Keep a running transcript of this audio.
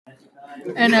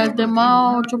En el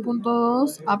tema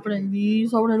 8.2 aprendí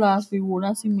sobre las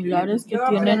figuras similares que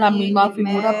tienen la misma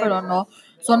figura, pero no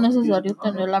son necesarios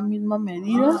tener la misma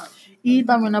medida. Y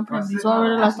también aprendí sobre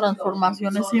las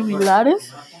transformaciones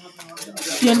similares.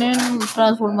 Tienen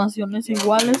transformaciones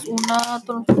iguales, una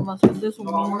transformación de su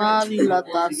misma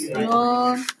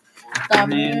dilatación.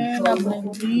 También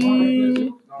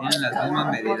aprendí Tienen las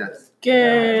mismas medidas.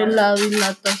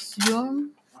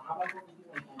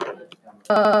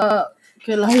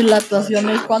 que la dilatación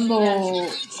es cuando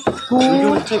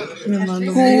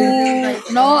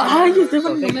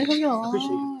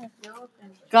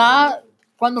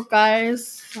cuando K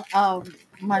es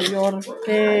mayor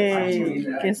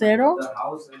que 0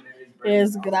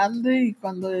 es grande, y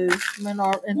cuando es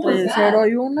menor, entre 0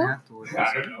 y 1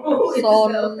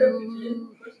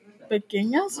 son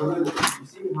pequeñas,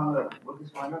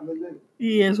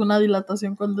 y es una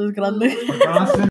dilatación cuando es grande.